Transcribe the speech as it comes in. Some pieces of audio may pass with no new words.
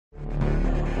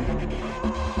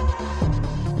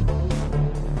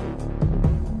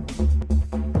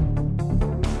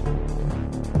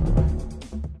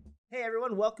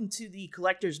everyone. Welcome to the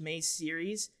Collector's Maze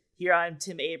series. Here I'm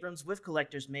Tim Abrams with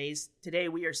Collector's Maze. Today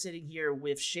we are sitting here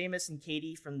with Shamus and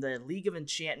Katie from the League of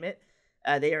Enchantment.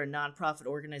 They are a nonprofit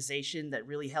organization that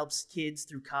really helps kids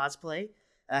through cosplay.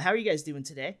 How are you guys doing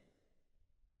today?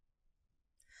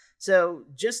 So,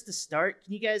 just to start,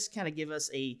 can you guys kind of give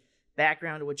us a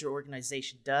background of what your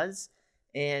organization does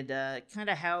and kind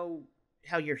of how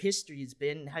your history has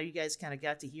been and how you guys kind of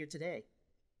got to here today?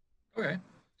 Okay.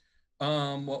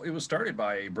 Well, it was started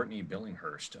by Brittany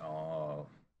Billinghurst,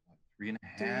 three and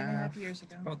a Three and a half half, years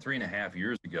ago. about 3.5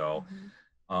 years ago.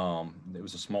 Mhm. It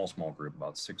was a small group,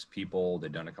 about 6 people.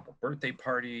 They'd done a couple birthday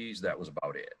parties. That was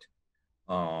about it.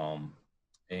 Um,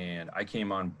 and I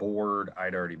came on board.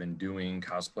 I'd already been doing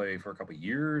cosplay for a couple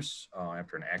years.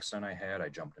 After an accident I had, I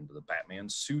jumped into the Batman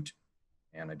suit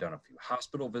and I'd done a few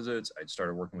hospital visits. I'd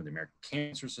started working with the American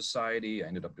Cancer Society. I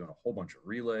ended up doing a whole bunch of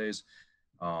relays.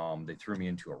 They threw me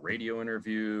into a radio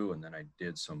interview, and then I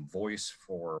did some voice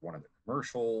for one of the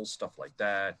commercials, stuff like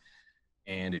that,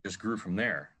 and it just grew from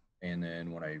there. And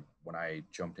then when I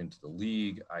jumped into the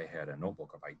league, I had a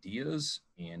notebook of ideas,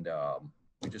 and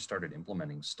we just started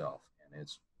implementing stuff, and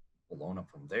it's blown up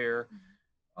from there.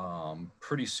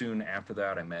 Pretty soon after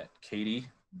that, I met Katie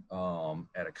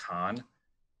at a con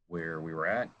where we were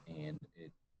at, and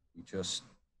we just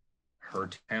her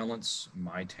talents,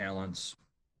 my talents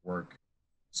work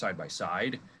side by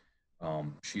side.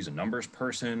 She's a numbers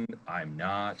person. I'm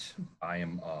not. I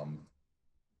am a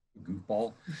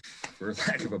goofball, for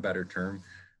lack of a better term.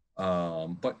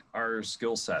 But our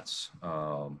skill sets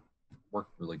work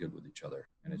really good with each other,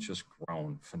 and it's just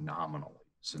grown phenomenally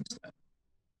since then.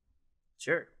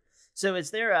 Sure. So,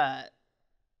 is there a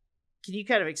can you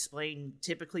kind of explain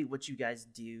typically what you guys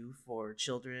do for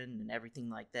children and everything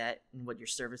like that and what your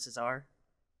services are?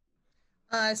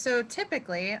 So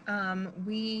typically,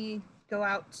 we go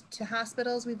out to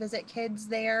hospitals. We visit kids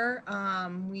there.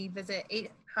 We visit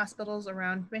 8 hospitals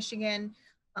around Michigan.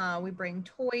 We bring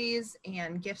toys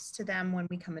and gifts to them when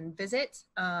we come and visit.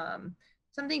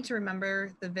 Something to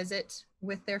remember the visit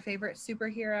with their favorite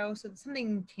superhero. So it's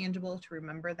something tangible to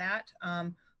remember that.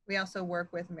 We also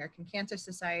work with American Cancer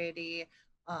Society,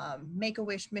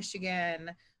 Make-A-Wish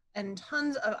Michigan, and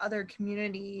tons of other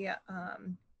community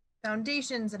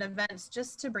foundations and events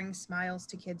just to bring smiles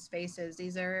to kids' faces.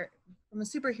 These are from a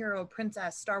superhero,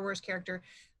 princess, Star Wars character,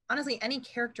 honestly, any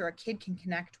character a kid can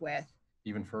connect with.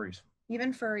 Even furries.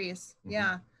 Even furries,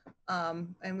 yeah.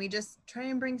 And we just try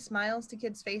and bring smiles to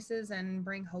kids' faces and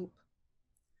bring hope.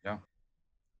 Yeah.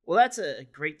 Well, that's a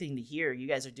great thing to hear. You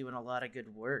guys are doing a lot of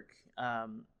good work.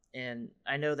 And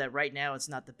I know that right now it's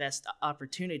not the best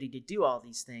opportunity to do all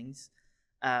these things.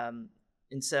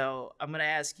 And so I'm going to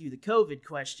ask you the COVID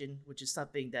question, which is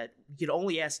something that we could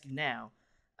only ask you now.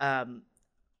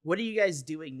 What are you guys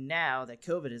doing now that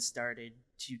COVID has started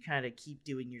to kind of keep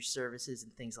doing your services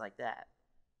and things like that?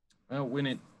 Well,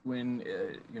 when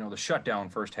the shutdown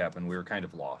first happened, we were kind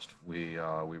of lost. We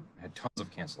had tons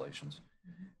of cancellations.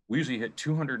 We usually hit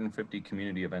 250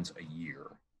 community events a year,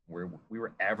 where we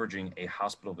were averaging a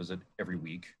hospital visit every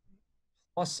week,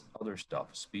 plus other stuff,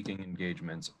 speaking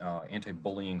engagements,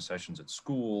 anti-bullying sessions at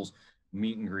schools,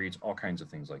 meet and greets, all kinds of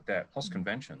things like that, plus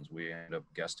conventions. We ended up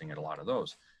guesting at a lot of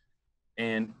those.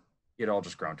 And it all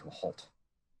just ground to a halt.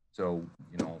 So,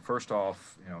 first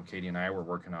off, Katie and I were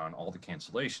working on all the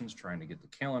cancellations, trying to get the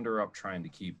calendar up, trying to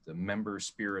keep the member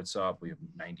spirits up. We have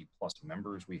 90 plus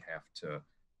members we have to,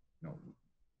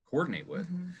 coordinate with.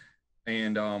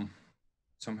 And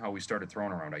somehow we started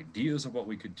throwing around ideas of what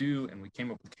we could do, and we came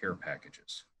up with care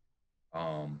packages.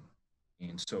 And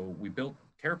so we built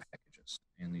care packages,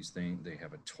 and these things, they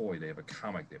have a toy, they have a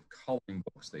comic, they have coloring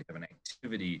books, they have an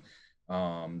activity,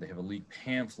 they have a league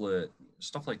pamphlet,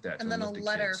 stuff like that. And then a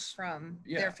letter from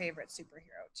their favorite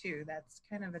superhero too. That's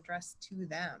kind of addressed to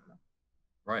them.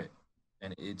 Right.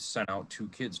 And it's sent out to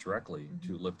kids directly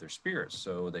to lift their spirits.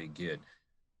 So they get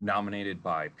nominated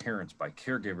by parents, by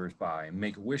caregivers, by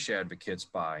Make-A-Wish advocates,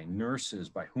 by nurses,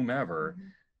 by whomever.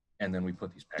 And then we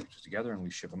put these packages together and we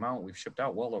ship them out. We've shipped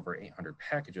out well over 800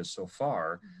 packages so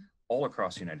far, all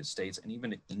across the United States and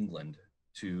even to England,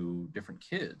 to different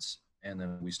kids. And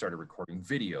then we started recording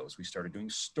videos. We started doing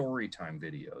story time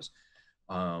videos,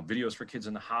 videos for kids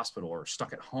in the hospital or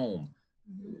stuck at home.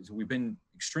 So we've been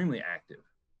extremely active.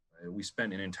 We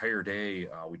spent an entire day,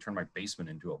 we turned my basement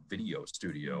into a video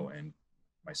studio, and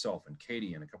myself and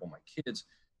Katie and a couple of my kids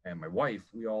and my wife,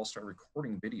 we all started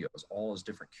recording videos, all as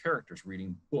different characters,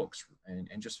 reading books, and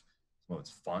just some of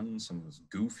it's fun, some of it's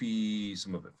goofy,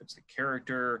 some of it fits the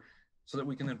character, so that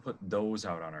we can then put those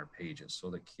out on our pages so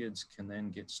that kids can then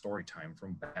get story time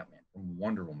from Batman, from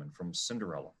Wonder Woman, from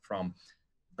Cinderella, from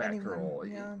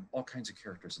Batgirl, yeah. all kinds of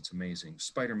characters. It's amazing.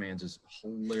 Spider-Man's is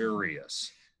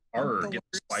hilarious. And Arg, get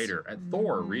the spider. And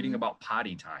Thor reading about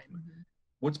potty time.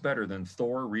 What's better than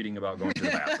Thor reading about going to the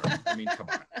bathroom? I mean, come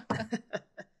on.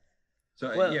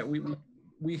 So Well, yeah,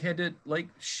 we had to like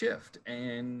shift,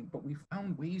 but we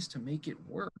found ways to make it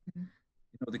work. You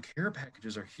know, the care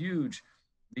packages are huge.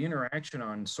 The interaction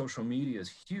on social media is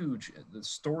huge. The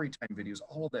story time videos,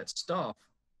 all of that stuff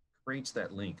creates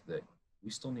that link that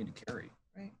we still need to carry.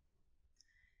 Right.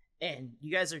 And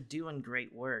you guys are doing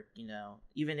great work, you know,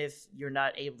 even if you're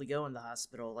not able to go in the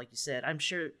hospital. Like you said, I'm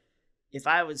sure if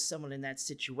I was someone in that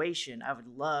situation, I would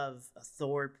love a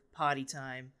Thor potty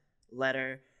time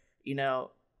letter. You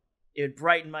know, it would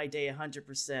brighten my day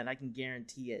 100%. I can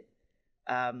guarantee it.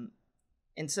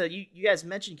 And so you guys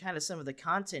mentioned kind of some of the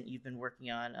content you've been working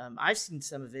on. I've seen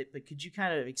some of it, but could you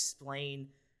kind of explain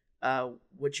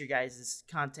what your guys'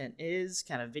 content is,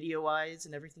 kind of video-wise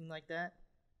and everything like that?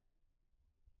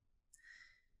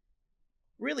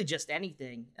 Really just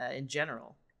anything in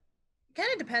general. It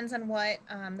kind of depends on what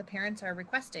the parents are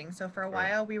requesting. So for a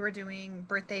while we were doing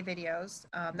birthday videos.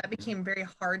 That became very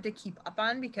hard to keep up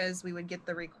on because we would get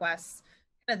the requests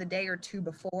kind of the day or two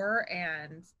before,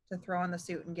 and to throw on the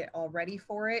suit and get all ready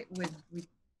for it we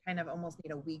kind of almost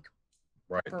need a week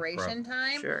preparation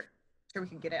time. Sure we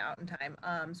could get it out in time.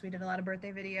 So we did a lot of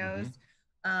birthday videos.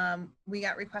 We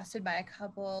got requested by a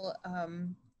couple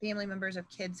family members of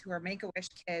kids who are Make-A-Wish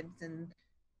kids, and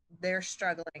they're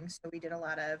struggling. So we did a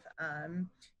lot of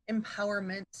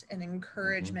empowerment and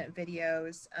encouragement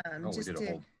videos. We did a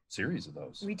whole series of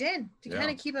those. We did, to kind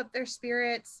of keep up their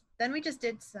spirits. Then we just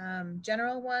did some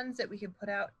general ones that we could put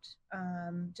out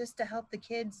just to help the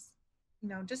kids, you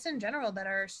know, just in general that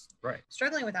are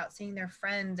struggling without seeing their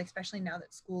friends, especially now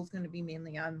that school's going to be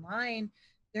mainly online.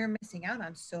 They're missing out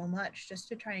on so much, just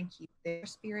to try and keep their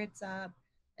spirits up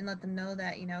and let them know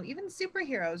that, you know, even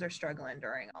superheroes are struggling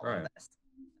during all of this.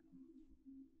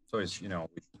 So it's, you know,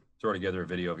 we throw together a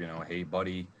video of, you know, hey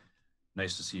buddy,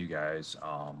 nice to see you guys.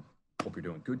 Hope you're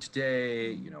doing good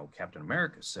today. You know, Captain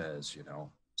America says, you know,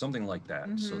 something like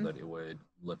that, so that it would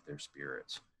lift their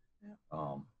spirits.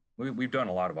 We've done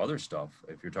a lot of other stuff.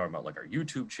 If you're talking about like our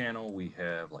YouTube channel, we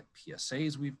have like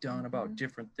PSAs we've done about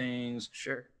different things.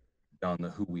 Sure. Done the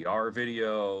Who We Are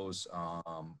videos.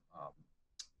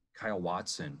 Kyle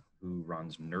Watson, who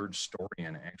runs Nerd Story,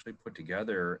 and actually put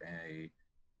together a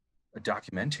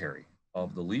documentary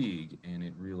of the league, and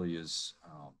it really is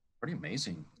pretty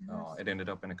amazing. It ended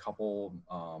up in a couple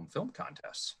film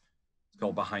contests. It's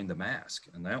called Behind the Mask,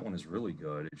 and that one is really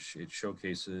good. It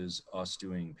showcases us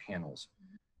doing panels,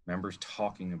 members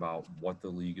talking about what the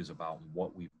league is about,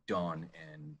 what we've done,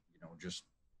 and, you know, just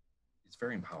it's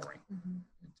very empowering.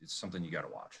 It's something you got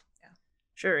to watch.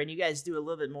 Sure, and you guys do a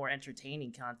little bit more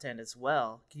entertaining content as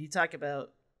well. Can you talk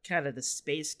about kind of the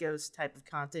Space Ghost type of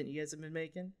content you guys have been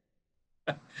making?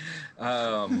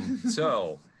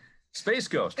 So Space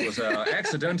Ghost was an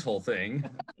accidental thing.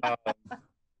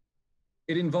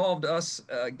 It involved us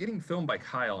getting filmed by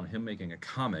Kyle and him making a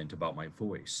comment about my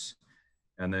voice,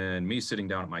 and then me sitting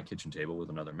down at my kitchen table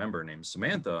with another member named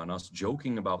Samantha, and us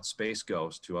joking about Space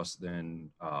Ghost, to us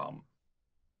then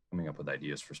coming up with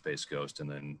ideas for Space Ghost.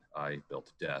 And then I built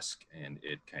a desk, and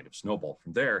it kind of snowballed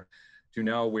from there to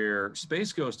now where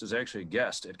Space Ghost is actually a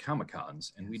guest at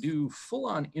Comic-Cons, and we do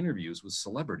full-on interviews with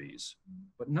celebrities,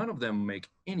 but none of them make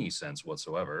any sense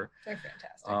whatsoever. They're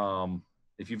fantastic.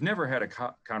 If you've never had a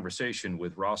conversation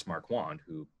with Ross Marquand,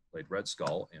 who played Red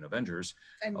Skull in Avengers,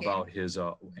 about his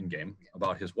Endgame,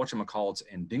 about his whatchamacallits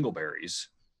and dingleberries,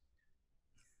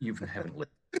 you haven't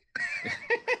lived.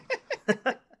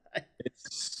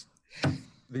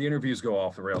 The interviews go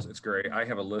off the rails. It's great. I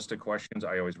have a list of questions.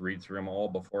 I always read through them all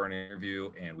before an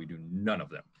interview, and we do none of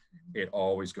them. It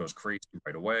always goes crazy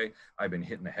right away. I've been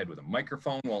hit in the head with a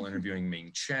microphone while interviewing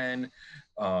Ming Chen.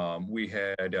 We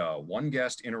had one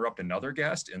guest interrupt another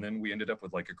guest, and then we ended up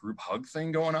with like a group hug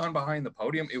thing going on behind the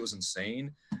podium. It was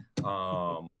insane.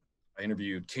 I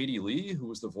interviewed Katie Lee, who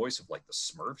was the voice of like the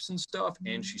Smurfs and stuff,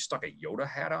 and she stuck a Yoda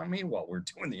hat on me while we were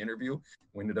doing the interview.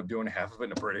 We ended up doing half of it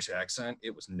in a British accent.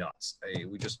 It was nuts.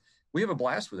 We have a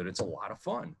blast with it. It's a lot of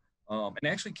fun. And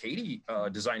actually, Katie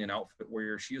designed an outfit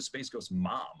where she is Space Ghost's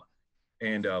mom,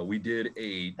 and we did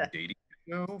a dating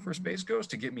video for Space Ghost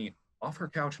to get me off her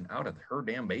couch and out of her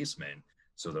damn basement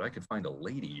so that I could find a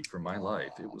lady for my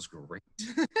life. It was great.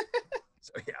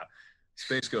 So yeah.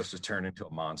 Space Ghost has turned into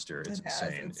a monster. It's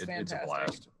insane. It's a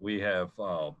blast. We have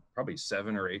probably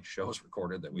 7 or 8 shows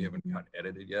recorded that we haven't got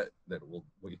edited yet that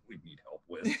we need help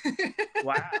with.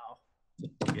 Wow.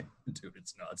 Yeah, dude,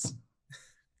 it's nuts.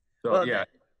 So well, yeah,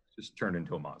 it's just turned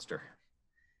into a monster.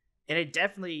 And it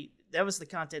definitely, that was the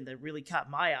content that really caught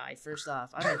my eye. First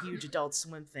off, I'm a huge Adult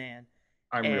Swim fan.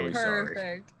 I'm really sorry.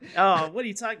 Perfect. Oh, what are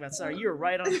you talking about? Sorry, you were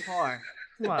right on par.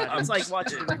 Come on, it's like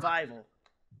watching a revival.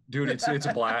 Dude, it's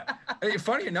a blast. Hey,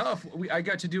 funny enough, I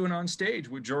got to do it on stage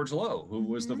with George Lowe, who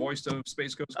was the voice of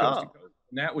Space Ghost Coast to Coast.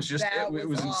 And that was just it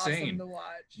was awesome insane. to watch.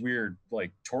 We're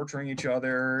like torturing each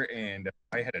other, and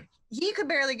I had a He could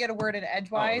barely get a word in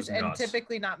edgewise, and nuts.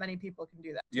 typically not many people can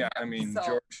do that. Yeah, I mean,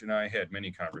 George and I had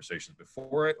many conversations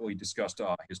before it. We discussed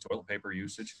his toilet paper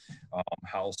usage,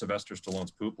 how Sylvester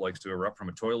Stallone's poop likes to erupt from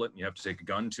a toilet, and you have to take a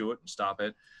gun to it and stop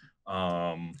it.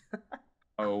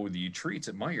 Oh, the treats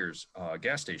at Meijer's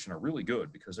gas station are really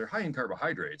good because they're high in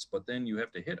carbohydrates, but then you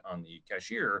have to hit on the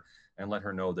cashier and let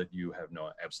her know that you have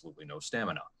absolutely no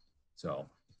stamina. So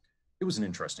it was an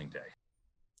interesting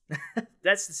day.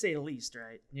 That's to say the least,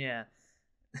 right? Yeah.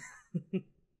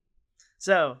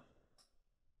 So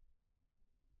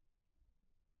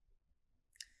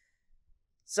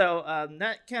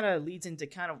that kind of leads into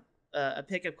kind of a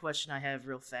pickup question I have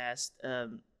real fast.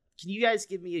 Can you guys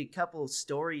give me a couple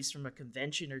stories from a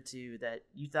convention or two that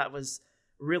you thought was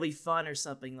really fun or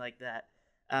something like that?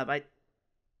 I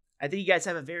think you guys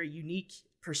have a very unique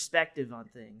perspective on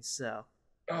things. So.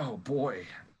 Oh boy,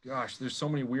 gosh, there's so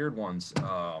many weird ones.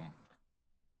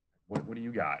 What do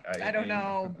you got? I don't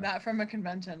know. Not from a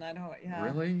convention. I don't. Yeah.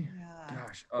 Really? Yeah.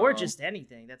 Gosh. Or just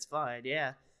anything. That's fine.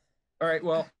 Yeah. All right.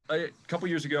 Well, a couple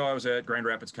years ago, I was at Grand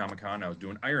Rapids Comic-Con. I was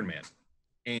doing Iron Man,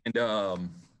 and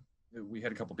we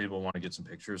had a couple people want to get some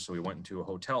pictures, so we went into a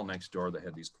hotel next door that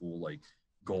had these cool like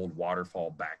gold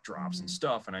waterfall backdrops and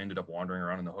stuff. And I ended up wandering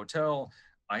around in the hotel.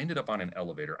 I ended up on an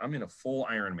elevator. I'm in a full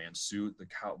Iron Man suit, the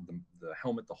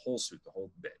helmet, the whole suit, the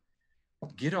whole bit.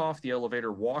 Get off the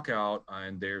elevator, walk out,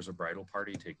 and there's a bridal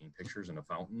party taking pictures in a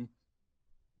fountain.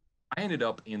 I ended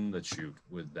up in the shoot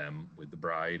with them, with the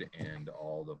bride and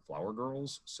all the flower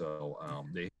girls. So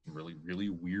they had some really, really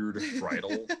weird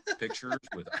bridal pictures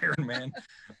with Iron Man.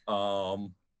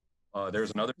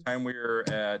 There's another time we were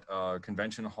at a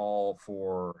convention hall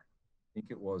for, I think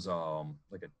it was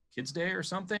like a kids' day or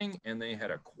something, and they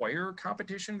had a choir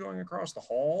competition going across the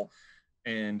hall,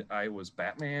 and I was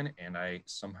Batman, and I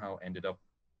somehow ended up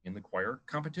in the choir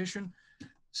competition.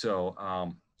 So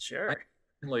sure. I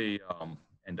really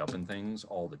end up in things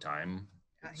all the time.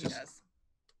 Yeah, it's he just does.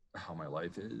 how my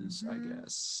life is, I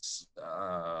guess.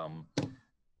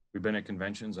 We've been at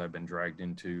conventions. I've been dragged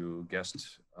into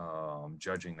guest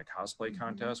judging the cosplay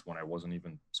contest when I wasn't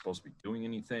even supposed to be doing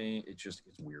anything. It's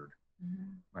weird.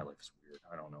 My life is weird.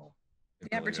 I don't know.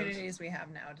 The opportunities we have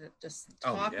now to just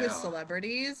talk with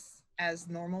celebrities as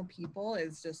normal people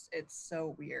is just, it's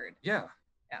so weird. Yeah.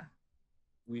 Yeah.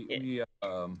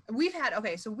 We've had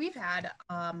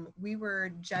we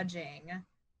were judging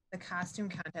the costume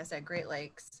contest at Great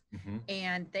Lakes,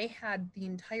 and they had the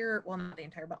entire, well, not the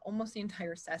entire, but almost the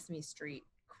entire Sesame Street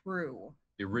crew,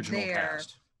 the original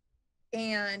cast,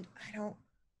 and I don't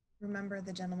remember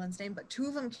the gentleman's name, but two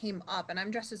of them came up, and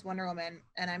I'm dressed as Wonder Woman,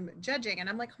 and I'm judging, and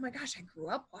I'm like, oh my gosh, I grew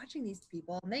up watching these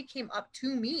people, and they came up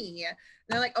to me, and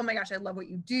they're like, oh my gosh, I love what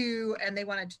you do, and they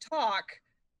wanted to talk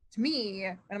to me,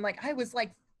 and I'm like, I was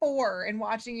like 4 and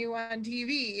watching you on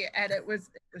TV, and it was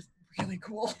really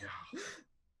cool.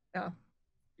 Yeah.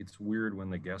 It's weird when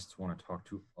the guests want to talk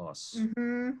to us.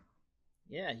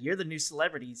 Yeah, you're the new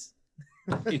celebrities.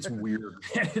 It's weird.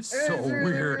 It's so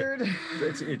weird.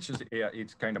 It's just,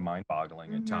 it's kind of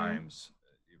mind-boggling at times.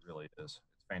 It really is.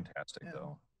 It's fantastic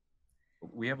though.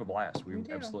 We have a blast. We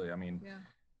absolutely, I mean,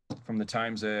 from the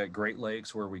times at Great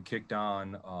Lakes where we kicked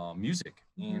on music,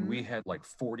 and we had like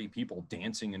 40 people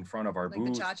dancing in front of our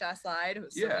booth. The cha-cha slide. It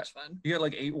was so much fun. You had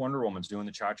like 8 Wonder Womans doing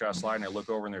the cha-cha slide, and I look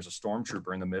over and there's a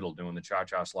stormtrooper in the middle doing the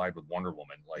cha-cha slide with Wonder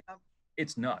Woman. Like,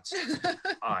 it's nuts.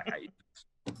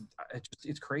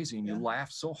 It's crazy, and you laugh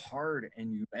so hard,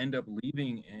 and you end up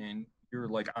leaving, and you're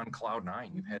like on cloud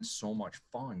 9. You've had so much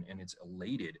fun, and it's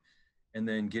elated. And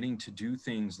then getting to do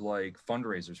things like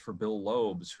fundraisers for Bill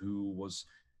Loebs, who was,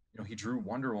 he drew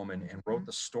Wonder Woman and wrote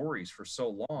the stories for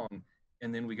so long.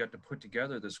 And then we got to put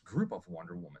together this group of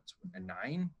Wonder Womans,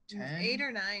 9, 10, 8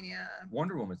 or 9,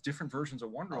 Wonder Womans, different versions of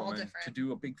Wonder All Woman, different. to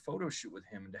do a big photo shoot with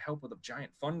him and to help with a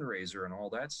giant fundraiser and all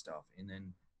that stuff. And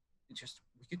then we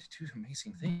get to do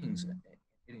amazing things. And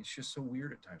it's just so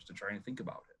weird at times to try and think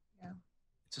about it. Yeah.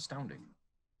 It's astounding.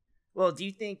 Well, do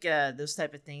you think those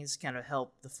type of things kind of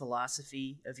help the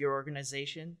philosophy of your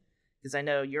organization? Because I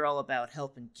know you're all about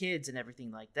helping kids and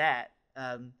everything like that.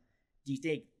 Do you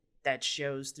think that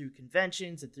shows through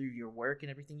conventions and through your work and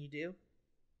everything you do?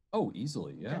 Oh,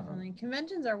 easily, yeah. Definitely.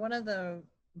 Conventions are one of the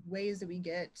ways that we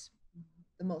get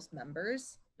the most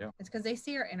members. Yeah. It's because they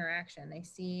see our interaction. They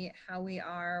see how we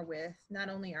are with not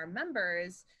only our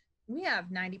members, we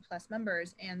have 90 plus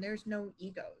members, and there's no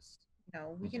egos. You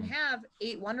know, we can have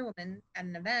 8 Wonder Women at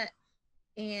an event,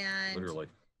 and literally,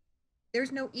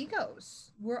 there's no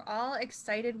egos. We're all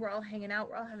excited. We're all hanging out.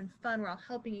 We're all having fun. We're all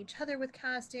helping each other with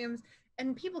costumes.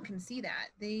 And people can see that.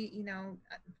 They, you know,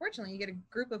 unfortunately, you get a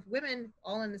group of women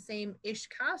all in the same ish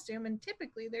costume, and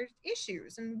typically there's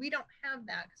issues. And we don't have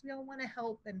that because we all want to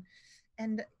help.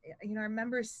 And you know, our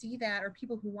members see that, or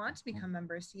people who want to become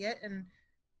members see it. And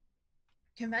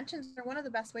conventions are one of the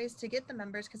best ways to get the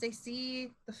members because they see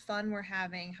the fun we're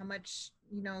having, how much,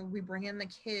 you know, we bring in the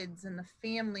kids and the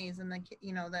families and the,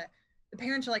 you know, the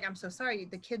parents are like, I'm so sorry,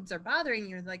 the kids are bothering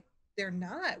you. Like, they're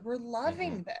not. We're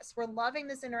loving this. We're loving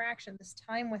this interaction, this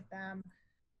time with them.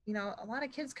 You know, a lot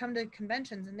of kids come to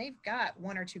conventions and they've got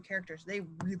 1 or 2 characters they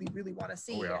really, really want to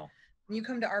see. Oh, yeah. When you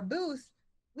come to our booth,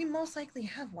 we most likely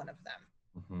have one of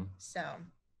them. So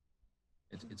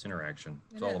it's interaction.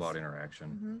 It's all about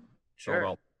interaction. It's Sure.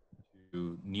 all about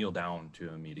to kneel down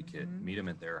to meet a kid, meet them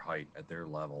at their height, at their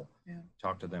level,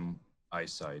 talk to them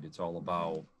eyesight. It's all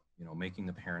about, you know, making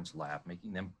the parents laugh,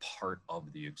 making them part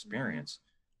of the experience.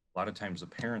 A lot of times the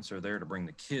parents are there to bring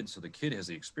the kid, so the kid has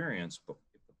the experience, but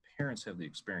if the parents have the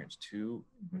experience too,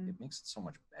 it makes it so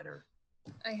much better.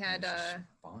 I had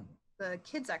fun. The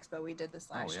kids expo we did this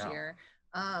last year.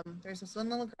 There's this one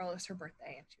little girl, it was her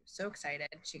birthday, and she was so excited.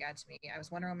 She got to me. I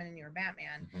was Wonder Woman and you were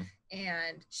Batman.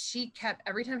 And she kept,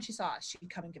 every time she saw us, she'd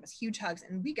come and give us huge hugs.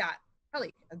 And we got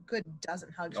probably a good dozen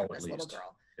hugs from this little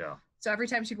girl. Yeah. So every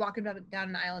time she'd walk down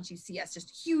an aisle and she'd see us,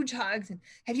 just huge hugs. And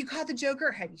have you caught the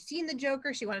Joker? Have you seen the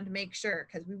Joker? She wanted to make sure,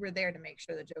 because we were there to make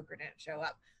sure the Joker didn't show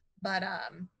up. But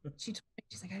she told me,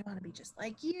 she's like, I want to be just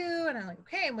like you. And I'm like,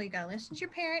 okay, well, you got to listen to your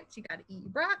parents. You got to eat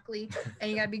your broccoli and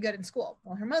you got to be good in school.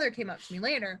 Well, her mother came up to me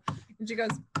later and she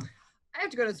goes, I have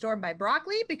to go to the store and buy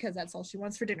broccoli because that's all she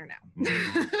wants for dinner now.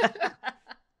 At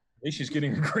least she's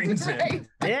getting her greens in.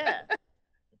 Yeah.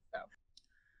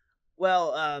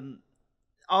 Well,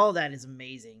 all that is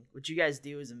amazing. What you guys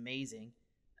do is amazing,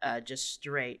 just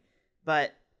straight.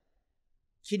 But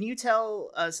can you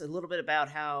tell us a little bit about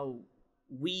how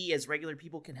we as regular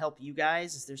people can help you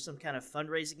guys? Is there some kind of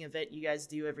fundraising event you guys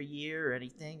do every year or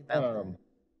anything about that?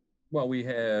 Well, we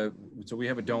have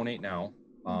a donate now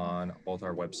on both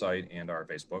our website and our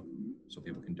Facebook, so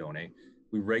people can donate.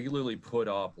 We regularly put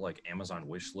up like Amazon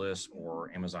wish lists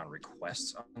or Amazon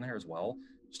requests on there as well.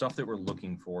 Stuff that we're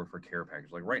looking for care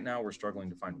package. Like right now, we're struggling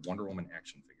to find Wonder Woman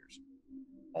action figures.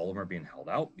 All of them are being held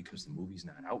out because the movie's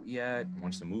not out yet.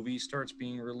 Once the movie starts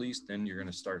being released, then you're going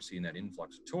to start seeing that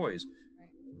influx of toys.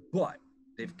 But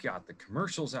they've got the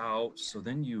commercials out, so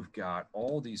then you've got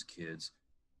all these kids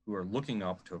who are looking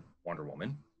up to Wonder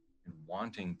Woman and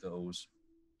wanting those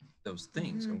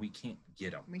things, and we can't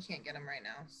get them. We can't get them right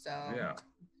now, so yeah,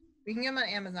 we can get them on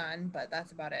Amazon, but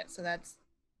that's about it. So that's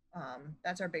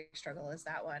our big struggle, is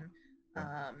that one.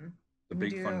 The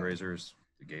big fundraisers,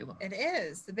 the gala. It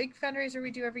is the big fundraiser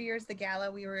we do every year is the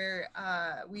gala.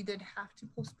 We did have to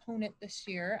postpone it this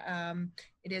year.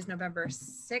 It is November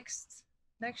 6th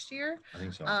next year. I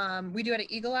think so. We do it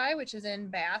at Eagle Eye, which is in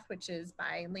Bath, which is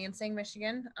by Lansing,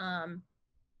 Michigan.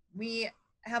 We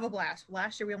have a blast.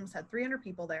 Last year we almost had 300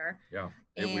 people there. Yeah,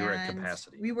 we were at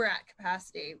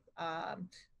capacity.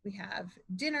 We have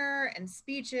dinner and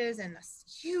speeches and a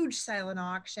huge silent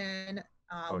auction,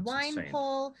 wine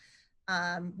pull.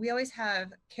 We always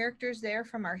have characters there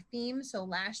from our theme. So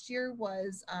last year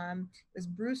was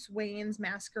Bruce Wayne's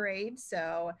masquerade.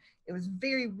 So it was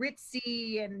very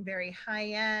ritzy and very high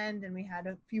end, and we had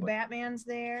a few Batmans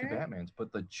there.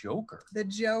 But the Joker.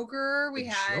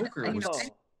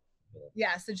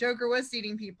 Yes, the Joker was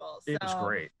seating people. So it was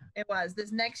great. It was.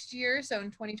 This next year, so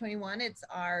in 2021, it's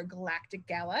our Galactic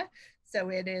Gala. So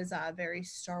it is very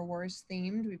Star Wars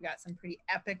themed. We've got some pretty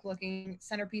epic looking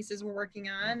centerpieces we're working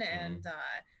on, and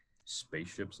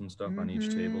spaceships and stuff on each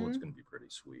table. It's going to be pretty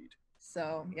sweet.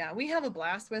 So yeah, we have a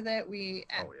blast with it.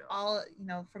 All, you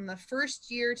know, from the first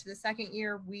year to the second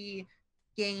year, we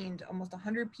gained almost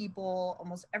 100 people.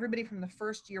 Almost everybody from the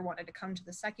first year wanted to come to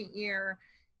the second year.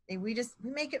 We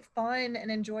make it fun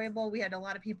and enjoyable. We had a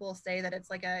lot of people say that it's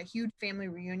like a huge family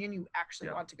reunion you actually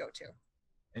want to go to.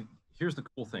 And here's the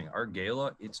cool thing. Our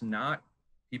gala, it's not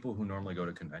people who normally go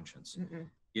to conventions.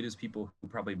 It is people who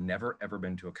probably never, ever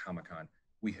been to a Comic-Con.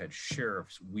 We had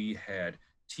sheriffs. We had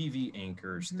TV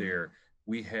anchors there.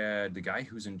 We had the guy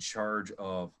who's in charge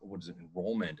of,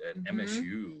 enrollment at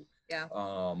MSU. Yeah.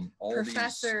 All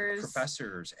Professors. these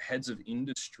professors, heads of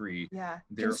industry. Yeah.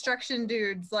 They're- Construction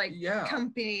dudes, like Yeah.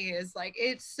 companies. Like,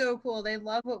 it's so cool. They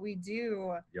love what we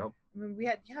do. Yep. I mean, we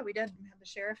did have the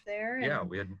sheriff there. Yeah, and,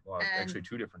 we had actually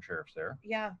 2 different sheriffs there.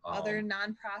 yeah, other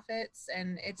nonprofits,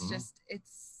 and it's just,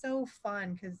 it's so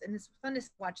fun and it's fun to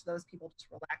watch those people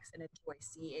just relax and enjoy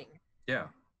seeing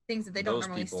things that they don't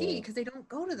normally see because they don't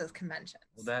go to those conventions.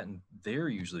 Well, that, and they're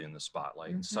usually in the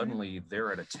spotlight, and suddenly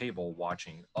they're at a table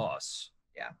watching us.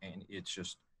 Yeah. And it's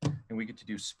just, and we get to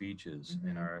do speeches,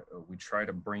 and we try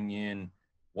to bring in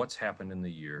what's happened in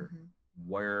the year,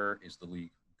 where is the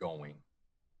league going,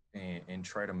 and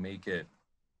try to make it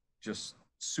just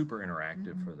super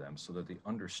interactive for them so that they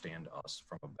understand us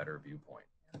from a better viewpoint.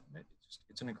 And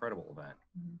it's an incredible event.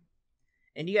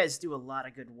 And you guys do a lot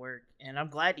of good work, and I'm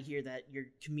glad to hear that your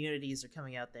communities are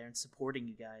coming out there and supporting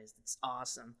you guys. That's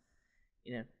awesome.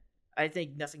 You know, I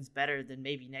think nothing's better than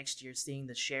maybe next year seeing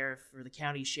the sheriff or the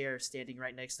county sheriff standing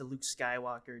right next to Luke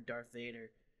Skywalker, Darth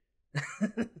Vader.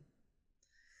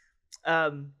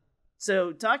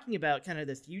 So talking about kind of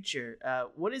the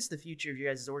future, what is the future of your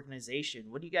guys' organization?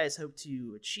 What do you guys hope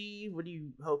to achieve? What are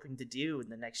you hoping to do in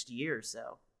the next year or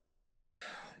so?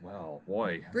 Well,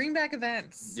 boy. Bring back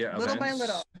events. Yeah, little events. by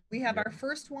little. We have our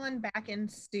first one back in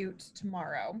Stute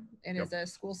tomorrow. It is a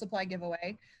school supply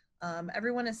giveaway.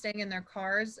 Everyone is staying in their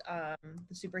cars. The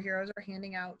superheroes are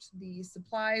handing out the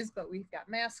supplies, but we've got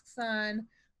masks on,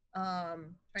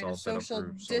 trying to social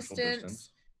distance.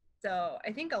 So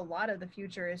I think a lot of the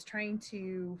future is trying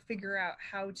to figure out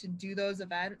how to do those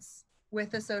events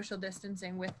with the social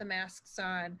distancing, with the masks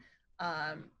on,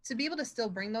 to be able to still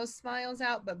bring those smiles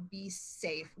out, but be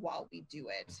safe while we do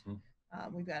it.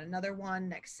 We've got another one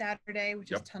next Saturday,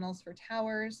 which is Tunnels for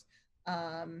Towers.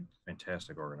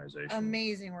 Fantastic organization.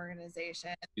 Amazing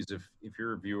organization. If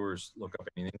your viewers look up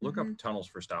anything, look up Tunnels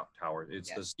for Towers.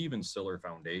 It's the Stephen Siller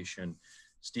Foundation.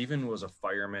 Stephen was a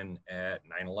fireman at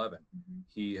 9/11.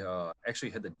 He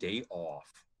actually had the day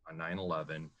off on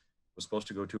 9/11, was supposed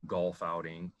to go to a golf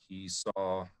outing. He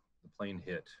saw the plane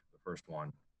hit, the first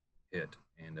one hit,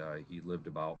 and he lived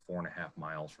about 4.5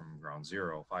 miles from ground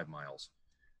zero, 5 miles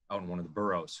out in one of the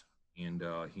boroughs, and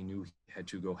he knew he had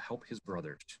to go help his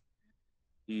brothers.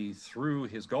 He threw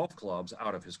his golf clubs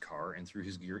out of his car and threw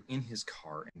his gear in his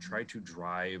car and tried to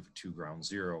drive to ground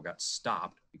zero, got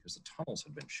stopped because the tunnels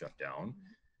had been shut down.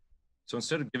 So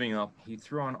instead of giving up, he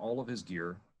threw on all of his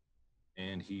gear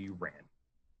and he ran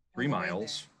 3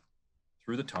 miles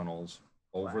through the tunnels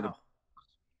over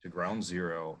to ground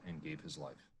zero and gave his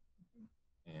life.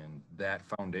 And that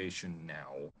foundation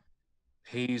now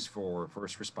pays for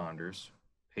first responders,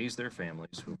 pays their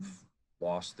families who've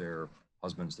lost their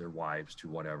husbands, their wives to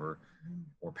whatever,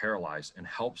 or paralyzed, and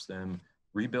helps them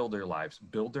rebuild their lives,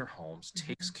 build their homes,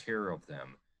 takes care of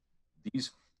them. It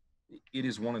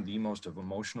is one of the most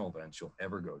emotional events you'll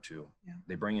ever go to.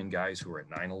 They bring in guys who are at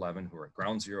 9/11, who are at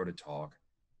ground zero to talk.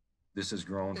 This has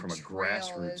grown from a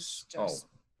grassroots.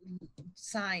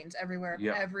 Signs everywhere of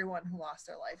everyone who lost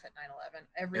their life at 9/11,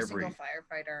 every single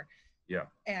firefighter. Yeah.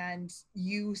 And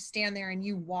you stand there and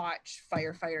you watch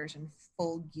firefighters in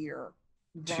full gear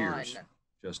run tears,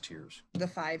 just tears, the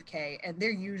 5K, and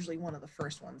they're usually one of the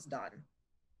first ones done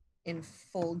in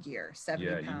full gear,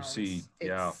 70 pounds. You see,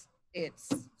 it's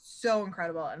so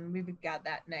incredible, and we've got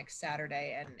that next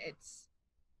Saturday, and it's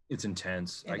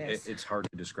intense. It's hard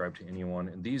to describe to anyone.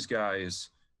 And these guys,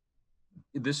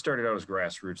 this started out as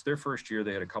grassroots. Their first year,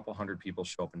 they had a couple hundred people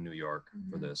show up in New York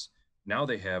for this. Now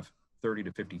they have 30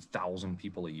 to 50,000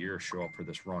 people a year show up for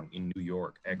this run in New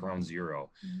York at ground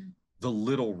zero. The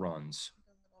little runs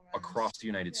across the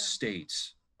United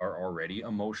States are already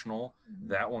emotional.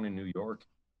 That one in New York,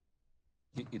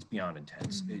 it's beyond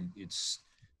intense.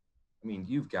 I mean,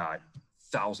 you've got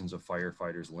thousands of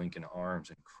firefighters linking arms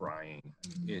and crying.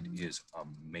 It is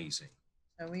amazing.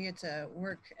 So we get to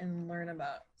work and learn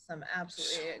about some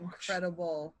absolutely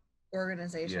incredible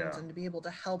organizations and to be able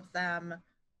to help them.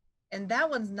 And that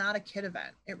one's not a kid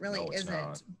event. It really isn't.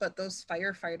 Not. But those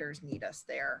firefighters need us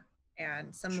there.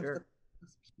 And some of the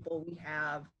people we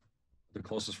have, the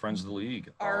closest friends of the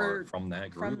league are from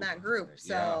that group.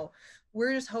 So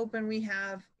we're just hoping we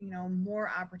have, more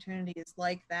opportunities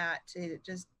like that to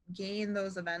just gain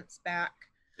those events back.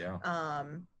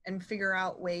 And figure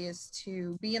out ways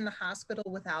to be in the hospital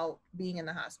without being in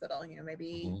the hospital.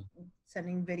 Maybe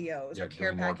sending videos or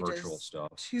care packages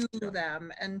to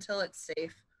them until it's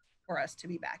safe for us to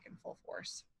be back in full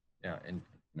force. And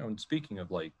speaking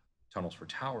of like Tunnels for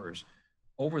Towers,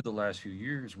 over the last few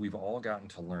years, we've all gotten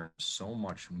to learn so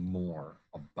much more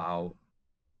about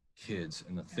kids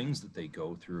and the things that they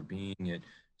go through, being it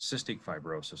cystic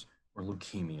fibrosis, or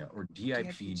leukemia or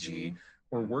DIPG,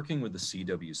 or working with the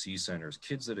CWC centers,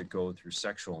 kids that go through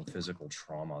sexual and physical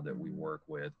trauma that we work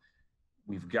with.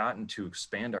 We've gotten to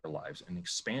expand our lives and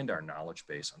expand our knowledge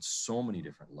base on so many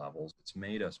different levels. It's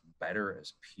made us better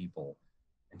as people.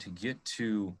 And to get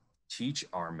to teach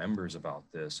our members about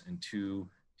this and to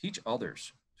teach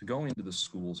others, to go into the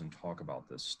schools and talk about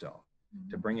this stuff,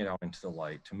 to bring it out into the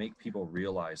light, to make people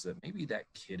realize that maybe that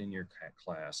kid in your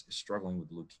class is struggling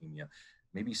with leukemia.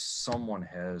 Maybe someone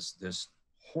has this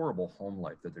horrible home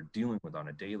life that they're dealing with on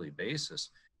a daily basis.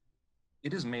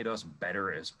 It has made us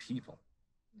better as people.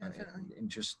 And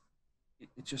just,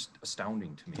 it's just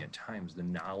astounding to me at times, the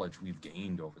knowledge we've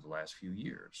gained over the last few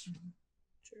years.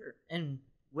 Sure. And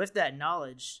with that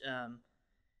knowledge,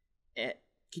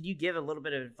 could you give a little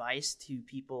bit of advice to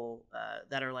people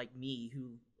that are like me,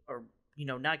 who are, you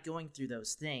know, not going through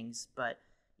those things, but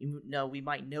you know, we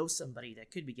might know somebody that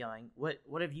could be going?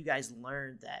 What have you guys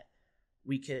learned that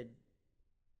we could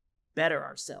better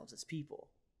ourselves as people?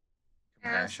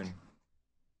 Compassion.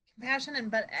 And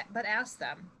but ask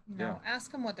them, you know,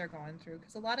 ask them what they're going through,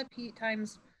 because a lot of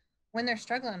times when they're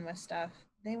struggling with stuff,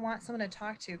 they want someone to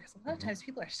talk to, because a lot of times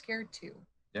people are scared to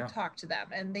talk to them,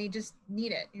 and they just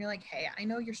need it. And you're like, hey, I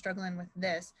know you're struggling with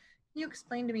this. Can you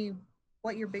explain to me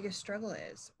what your biggest struggle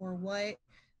is, or what,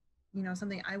 you know,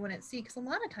 something I wouldn't see? Because a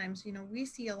lot of times, you know, we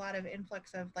see a lot of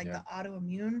influx of like the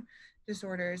autoimmune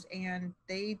disorders, and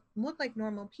they look like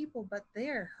normal people, but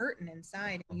they're hurting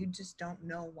inside, and you just don't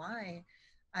know why.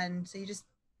 And so you just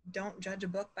don't judge a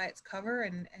book by its cover,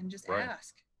 and just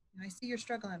ask. You know, I see you're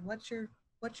struggling. What's your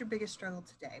biggest struggle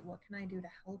today? What can I do to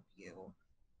help you?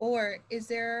 Or is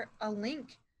there a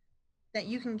link that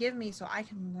you can give me so I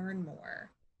can learn more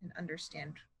and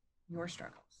understand your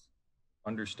struggles?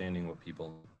 Understanding what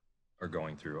people are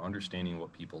going through, understanding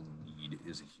what people need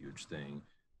is a huge thing.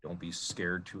 Don't be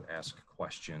scared to ask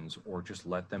questions, or just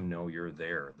let them know you're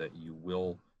there, that you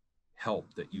will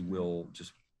help, that you will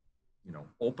just, you know,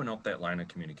 open up that line of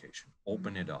communication,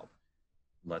 open it up,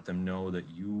 let them know that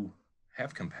you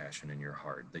have compassion in your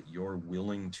heart, that you're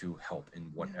willing to help in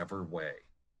whatever way.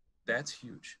 That's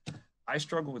huge. I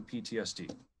struggle with PTSD.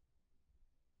 You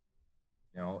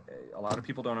know, a lot of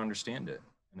people don't understand it.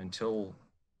 And until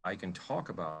I can talk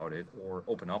about it or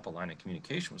open up a line of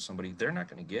communication with somebody, they're not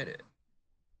going to get it.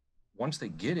 Once they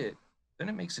get it, then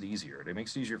it makes it easier. It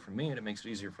makes it easier for me, and it makes it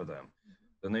easier for them.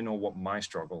 Then they know what my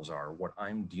struggles are, what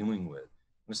I'm dealing with.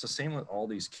 And it's the same with all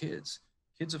these kids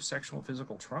of sexual and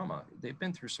physical trauma. They've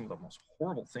been through some of the most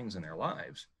horrible things in their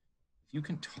lives. If you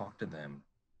can talk to them,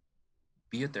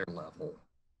 be at their level,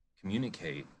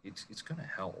 communicate, it's going to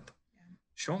help.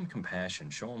 Show them compassion,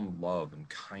 show them love and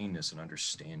kindness and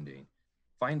understanding.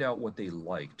 Find out what they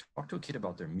like. Talk to a kid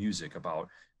about their music, about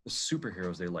the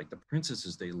superheroes they like, the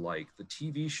princesses they like, the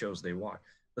TV shows they watch,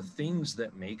 the things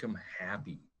that make them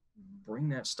happy. Bring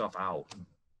that stuff out.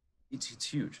 It's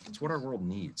huge. It's what our world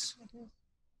needs.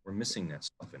 We're missing that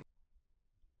stuff.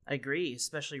 I agree,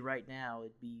 especially right now.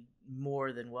 It'd be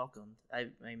more than welcomed, I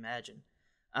imagine.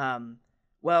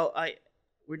 Well,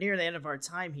 we're near the end of our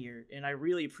time here, and I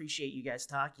really appreciate you guys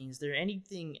talking. Is there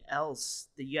anything else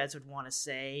that you guys would want to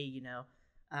say? You know,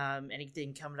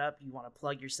 anything coming up you want to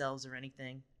plug yourselves or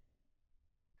anything?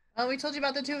 Well, we told you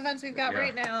about the 2 events we've got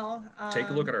right now. Take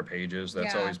a look at our pages.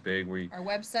 That's always big. Our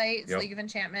website is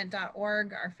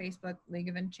leagueofenchantment.org. Our Facebook, League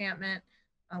of Enchantment.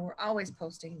 We're always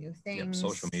posting new things.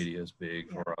 Social media is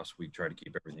big for us. We try to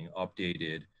keep everything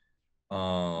updated.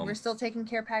 We're still taking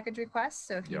care package requests.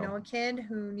 So if you know a kid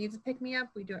who needs a pick-me-up,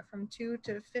 we do it from 2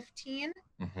 to 15.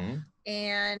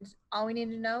 And all we need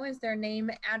to know is their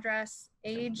name, address,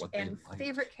 age, and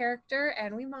favorite character,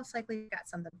 and we most likely got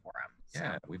something for them.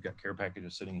 Yeah, we've got care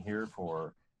packages sitting here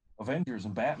for Avengers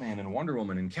and Batman and Wonder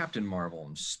Woman and Captain Marvel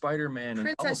and Spider-Man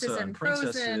and Princesses Elsa and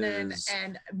Frozen and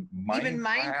even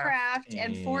Minecraft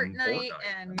and Fortnite,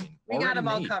 and we got them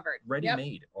all covered.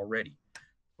 Ready-made already.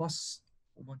 Plus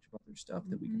a whole bunch of other stuff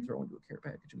that we can throw into a care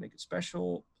package and make it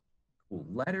special. Cool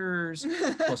letters.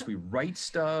 Plus we write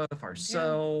stuff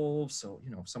ourselves. So,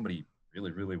 you know, if somebody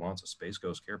really, really wants a Space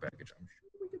Ghost care package, I'm sure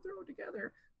we can throw it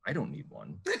together. I don't need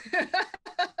one.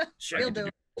 Sure. You'll do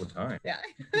it all the time. Yeah.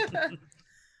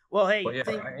 Well, hey.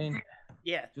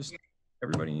 Just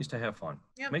everybody needs to have fun.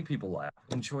 Make people laugh.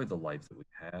 Enjoy the life that we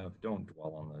have. Don't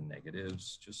dwell on the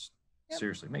negatives. Just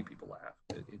seriously, make people laugh.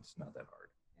 It's not that hard.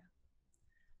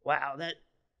 Wow,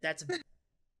 that's a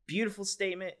beautiful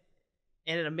statement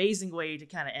and an amazing way to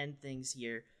kind of end things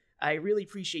here. I really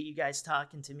appreciate you guys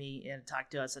talking to me and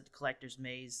talk to us at the Collector's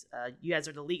Maze. You guys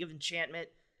are the League of Enchantment.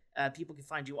 People can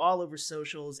find you all over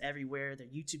socials, everywhere. Their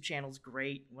YouTube channel's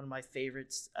great, one of my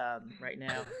favorites right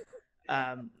now.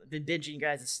 I've been binging you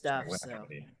guys' stuff. What So,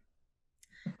 happened?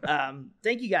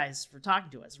 thank you guys for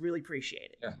talking to us. Really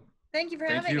appreciate it. Yeah. Thank you for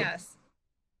Thank having you. us.